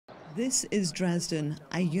This is Dresden,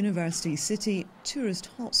 a university city, tourist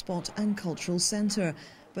hotspot and cultural centre.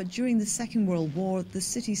 But during the Second World War, the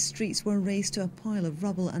city's streets were razed to a pile of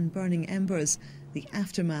rubble and burning embers, the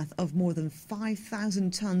aftermath of more than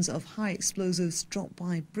 5,000 tonnes of high explosives dropped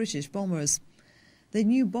by British bombers. The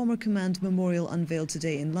new Bomber Command Memorial unveiled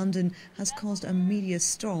today in London has caused a media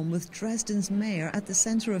storm, with Dresden's mayor at the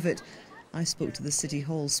centre of it. I spoke to the City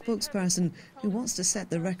Hall spokesperson, who wants to set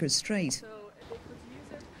the record straight.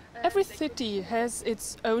 Every city has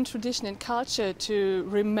its own tradition and culture to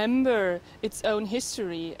remember its own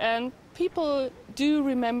history, and people do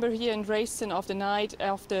remember here in Dresden of the night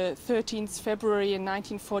of the 13th February in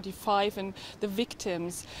 1945 and the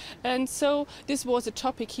victims. And so this was a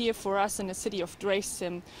topic here for us in the city of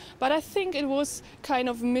Dresden. But I think it was kind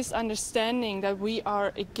of misunderstanding that we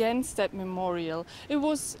are against that memorial. It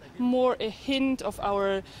was more a hint of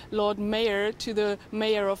our Lord Mayor to the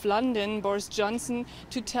Mayor of London, Boris Johnson,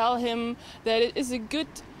 to tell him that it is a good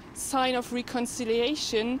sign of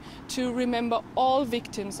reconciliation to remember all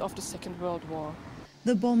victims of the Second World War.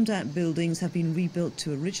 The bombed-out buildings have been rebuilt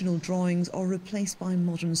to original drawings or replaced by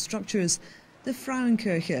modern structures. The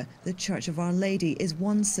Frauenkirche, the Church of Our Lady, is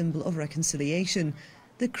one symbol of reconciliation.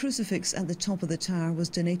 The crucifix at the top of the tower was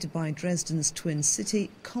donated by Dresden's twin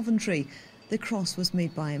city, Coventry. The cross was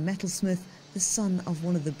made by a metalsmith, the son of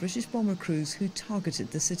one of the British bomber crews who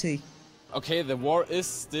targeted the city. Okay, the war is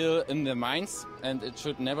still in their minds and it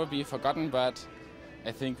should never be forgotten, but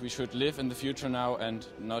I think we should live in the future now and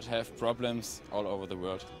not have problems all over the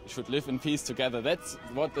world. We should live in peace together. That's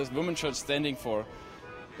what this women's church is standing for.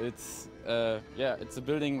 It's it's a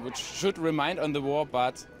building which should remind on the war,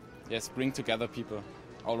 but yes, bring together people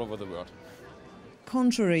all over the world.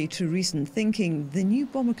 Contrary to recent thinking, the new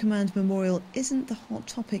Bomber Command Memorial isn't the hot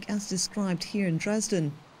topic as described here in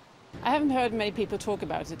Dresden. I haven't heard many people talk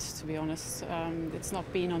about it, to be honest. It's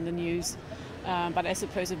not been on the news, but I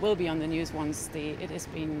suppose it will be on the news once it has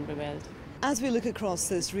been revealed. As we look across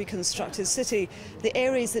this reconstructed city, the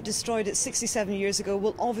areas that destroyed it 67 years ago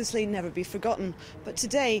will obviously never be forgotten. But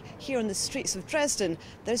today, here on the streets of Dresden,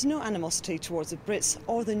 there's no animosity towards the Brits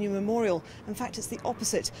or the new memorial. In fact, it's the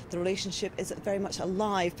opposite. The relationship is very much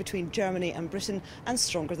alive between Germany and Britain, and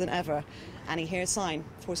stronger than ever. Annie Haresign,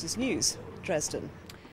 Forces News, Dresden.